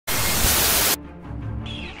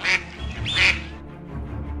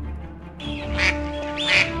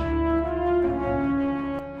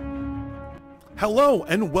Hello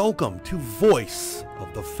and welcome to Voice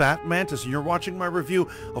of the Fat Mantis, and you're watching my review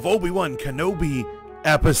of Obi-Wan Kenobi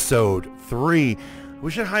Episode 3.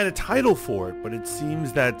 Wish I had a title for it, but it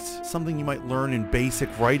seems that something you might learn in basic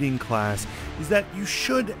writing class is that you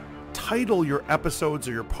should title your episodes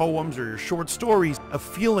or your poems or your short stories a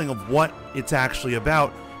feeling of what it's actually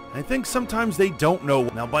about. I think sometimes they don't know.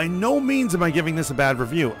 Now, by no means am I giving this a bad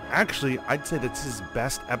review. Actually, I'd say that this is the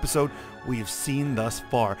best episode we have seen thus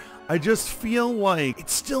far. I just feel like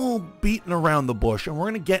it's still beating around the bush, and we're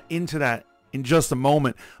going to get into that in just a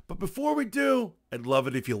moment. But before we do, I'd love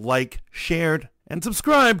it if you liked, shared, and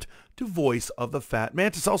subscribed to Voice of the Fat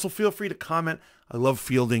Mantis. Also, feel free to comment. I love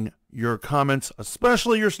fielding your comments,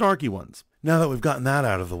 especially your snarky ones. Now that we've gotten that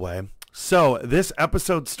out of the way, so this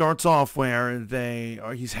episode starts off where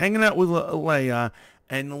he's hanging out with Leia,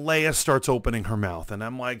 and Leia starts opening her mouth, and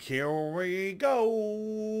I'm like, here we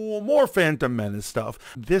go, more Phantom Menace stuff.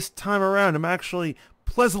 This time around, I'm actually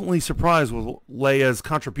pleasantly surprised with Leia's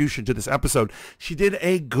contribution to this episode. She did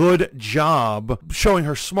a good job showing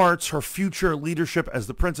her smarts, her future leadership as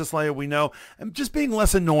the Princess Leia we know, and just being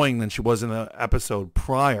less annoying than she was in the episode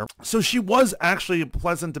prior. So she was actually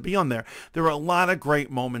pleasant to be on there. There were a lot of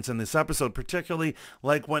great moments in this episode, particularly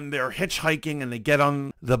like when they're hitchhiking and they get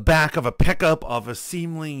on the back of a pickup of a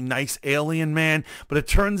seemingly nice alien man, but it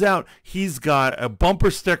turns out he's got a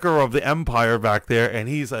bumper sticker of the Empire back there, and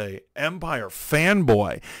he's a Empire fanboy.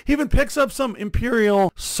 He even picks up some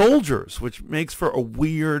Imperial soldiers, which makes for a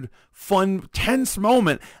weird, fun, tense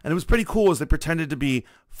moment. And it was pretty cool as they pretended to be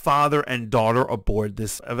father and daughter aboard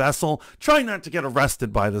this vessel, trying not to get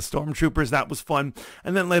arrested by the stormtroopers. That was fun.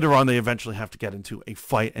 And then later on, they eventually have to get into a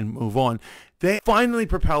fight and move on. They finally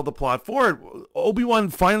propel the plot forward. Obi-Wan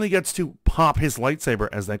finally gets to pop his lightsaber,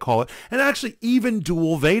 as they call it, and actually even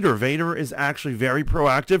duel Vader. Vader is actually very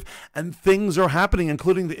proactive, and things are happening,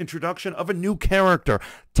 including the introduction of a new character,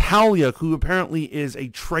 Talia, who apparently is a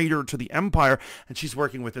traitor to the Empire, and she's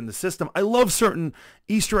working within the system. I love certain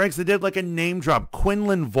Easter eggs they did, like a name drop.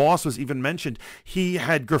 Quinlan Voss was even mentioned. He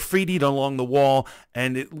had graffitied along the wall,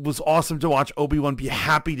 and it was awesome to watch Obi-Wan be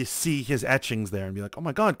happy to see his etchings there and be like, oh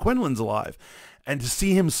my God, Quinlan's alive. And to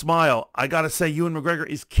see him smile, I gotta say, Ewan McGregor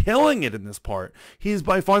is killing it in this part. He is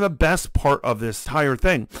by far the best part of this entire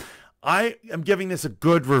thing. I am giving this a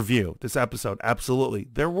good review, this episode, absolutely.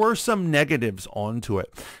 There were some negatives onto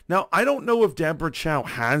it. Now, I don't know if Deborah Chow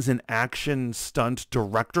has an action stunt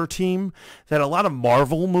director team that a lot of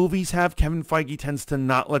Marvel movies have. Kevin Feige tends to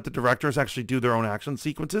not let the directors actually do their own action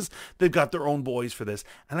sequences. They've got their own boys for this.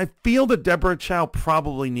 And I feel that Deborah Chow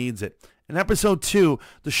probably needs it. In episode 2,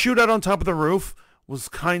 the shootout on top of the roof was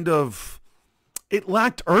kind of, it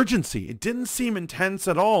lacked urgency. It didn't seem intense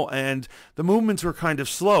at all, and the movements were kind of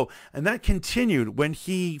slow. And that continued when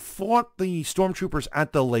he fought the stormtroopers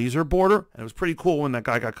at the laser border. And it was pretty cool when that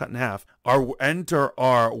guy got cut in half. Enter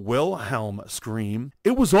our Wilhelm scream.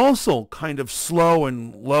 It was also kind of slow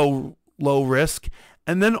and low risk.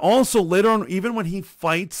 And then also later on, even when he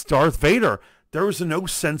fights Darth Vader, there was no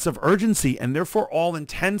sense of urgency, and therefore all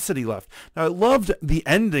intensity left. Now, I loved the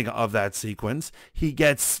ending of that sequence. He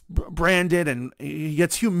gets branded and he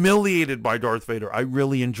gets humiliated by Darth Vader. I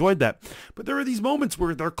really enjoyed that. But there are these moments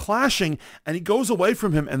where they're clashing, and he goes away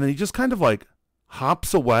from him, and then he just kind of like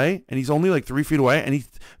hops away, and he's only like 3 feet away, and he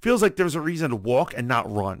feels like there's a reason to walk and not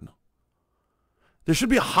run. There should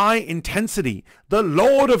be a high intensity. The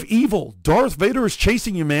Lord of Evil, Darth Vader, is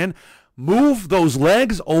chasing you, man. Move those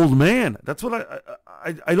legs, old man. That's what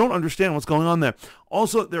I don't understand what's going on there.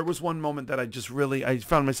 Also, there was one moment that I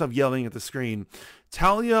found myself yelling at the screen.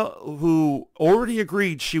 Talia, who already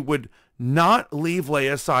agreed she would not leave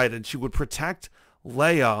Leia's side and she would protect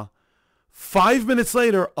Leia, 5 minutes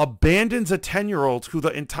later abandons a 10-year-old who the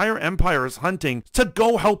entire Empire is hunting to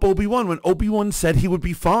go help Obi-Wan when Obi-Wan said he would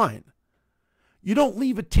be fine. You don't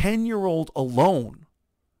leave a 10-year-old alone.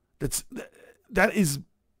 That is...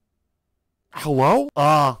 Hello?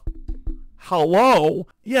 Hello?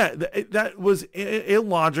 Yeah, that was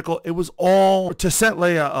illogical. It was all to set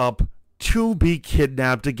Leia up to be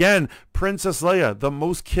kidnapped again. Princess Leia, the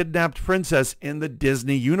most kidnapped princess in the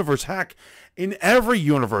Disney universe. Heck, in every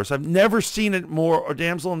universe. I've never seen it more, a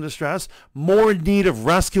damsel in distress, more in need of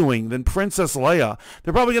rescuing than Princess Leia.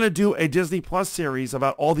 They're probably going to do a Disney Plus series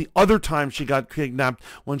about all the other times she got kidnapped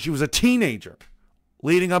when she was a teenager,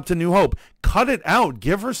 leading up to New Hope. Cut it out.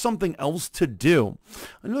 Give her something else to do.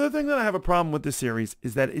 Another thing that I have a problem with this series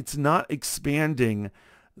is that it's not expanding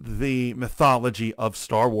the mythology of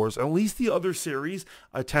Star Wars. At least the other series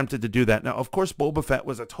attempted to do that. Now, of course, Boba Fett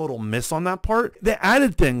was a total miss on that part. They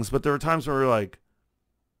added things, but there were times where we were like,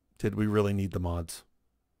 did we really need the mods?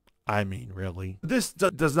 I mean, really. This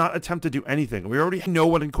does not attempt to do anything. We already know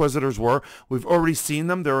what Inquisitors were. We've already seen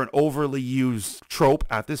them. They're an overly used trope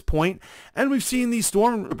at this point. And we've seen these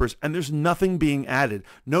Stormtroopers, and there's nothing being added.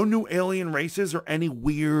 No new alien races or any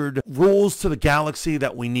weird rules to the galaxy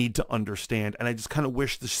that we need to understand. And I just kind of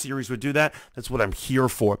wish the series would do that. That's what I'm here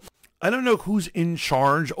for. I don't know who's in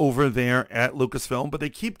charge over there at Lucasfilm, but they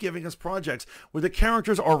keep giving us projects where the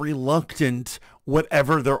characters are reluctant,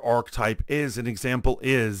 whatever their archetype is. An example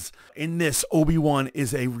is, in this, Obi-Wan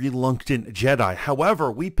is a reluctant Jedi.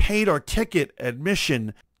 However, we paid our ticket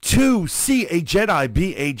admission to see a Jedi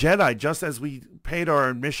be a Jedi, just as we paid our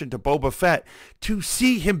admission to Boba Fett to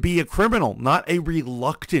see him be a criminal, not a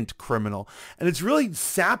reluctant criminal. And it's really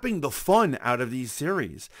sapping the fun out of these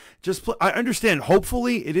series. I understand,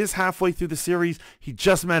 hopefully it is halfway through the series. He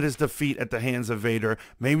just met his defeat at the hands of Vader.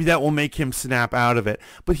 Maybe that will make him snap out of it.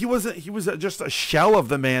 But he was just a shell of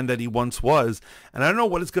the man that he once was. And I don't know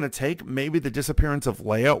what it's going to take. Maybe the disappearance of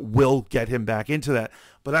Leia will get him back into that.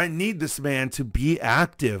 But I need this man to be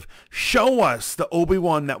active. Show us the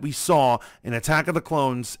Obi-Wan that we saw in Attack of the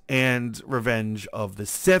Clones and Revenge of the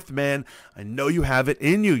Sith, man. I know you have it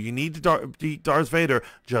in you. You need to beat Darth Vader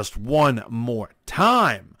just one more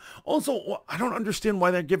time. Also, I don't understand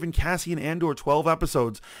why they're giving Cassian Andor 12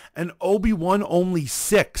 episodes and Obi-Wan only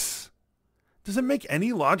 6. Does it make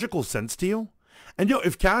any logical sense to you? And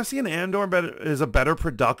if Cassian Andor is a better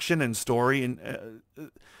production and story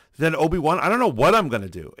than Obi-Wan, I don't know what I'm going to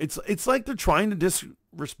do. It's like they're trying to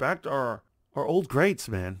disrespect our old greats,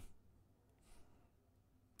 man.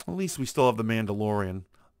 At least we still have the Mandalorian.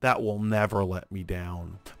 That will never let me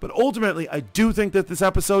down. But ultimately, I do think that this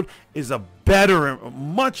episode is a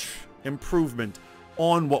much improvement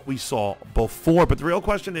on what we saw before. But the real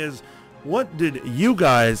question is, what did you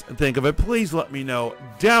guys think of it? Please let me know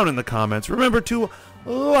down in the comments. Remember to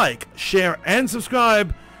like, share, and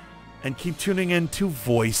subscribe. And keep tuning in to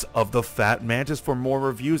Voice of the Fat Mantis for more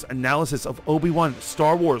reviews, analysis of Obi-Wan,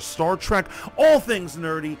 Star Wars, Star Trek, all things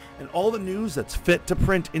nerdy, and all the news that's fit to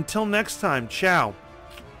print. Until next time, ciao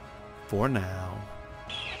for now.